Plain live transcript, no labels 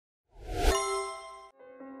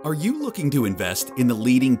Are you looking to invest in the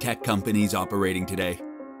leading tech companies operating today?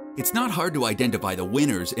 It's not hard to identify the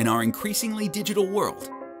winners in our increasingly digital world.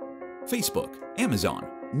 Facebook, Amazon,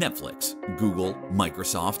 Netflix, Google,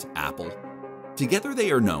 Microsoft, Apple. Together they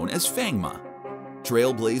are known as FANGMA,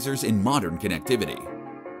 trailblazers in modern connectivity.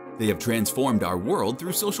 They have transformed our world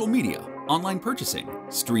through social media, online purchasing,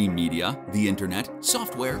 stream media, the internet,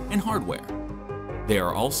 software, and hardware. They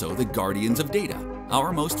are also the guardians of data,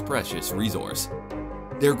 our most precious resource.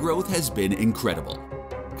 Their growth has been incredible.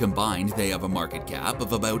 Combined, they have a market cap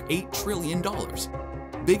of about $8 trillion,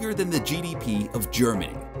 bigger than the GDP of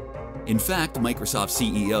Germany. In fact, Microsoft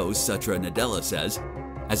CEO Satya Nadella says,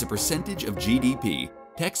 as a percentage of GDP,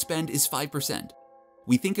 tech spend is 5%.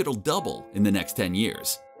 We think it'll double in the next 10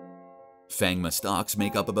 years. FANGMA stocks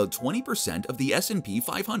make up about 20% of the S&P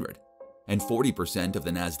 500 and 40% of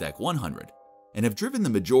the Nasdaq 100 and have driven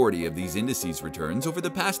the majority of these indices' returns over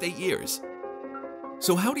the past 8 years.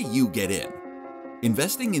 So how do you get in?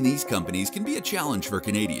 Investing in these companies can be a challenge for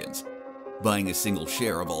Canadians. Buying a single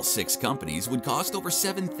share of all 6 companies would cost over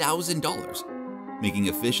 $7,000, making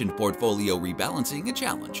efficient portfolio rebalancing a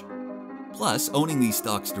challenge. Plus, owning these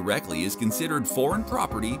stocks directly is considered foreign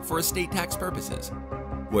property for estate tax purposes,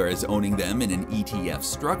 whereas owning them in an ETF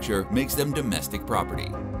structure makes them domestic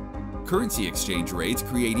property. Currency exchange rates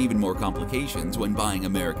create even more complications when buying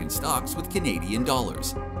American stocks with Canadian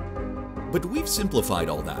dollars. But we've simplified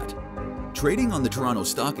all that. Trading on the Toronto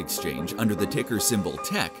Stock Exchange under the ticker symbol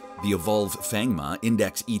TECH, the Evolve FANGMA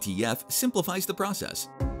Index ETF simplifies the process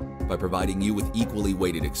by providing you with equally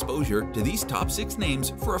weighted exposure to these top 6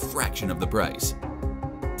 names for a fraction of the price.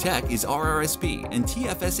 TECH is RRSP and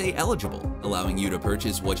TFSA eligible, allowing you to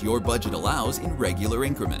purchase what your budget allows in regular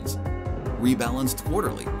increments. Rebalanced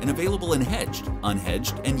quarterly and available in hedged,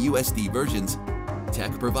 unhedged, and USD versions,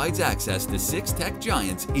 TECH provides access to 6 tech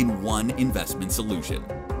giants in one investment solution.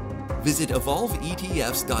 Visit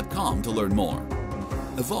evolveetfs.com to learn more.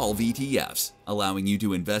 Evolve ETFs, allowing you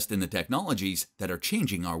to invest in the technologies that are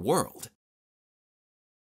changing our world.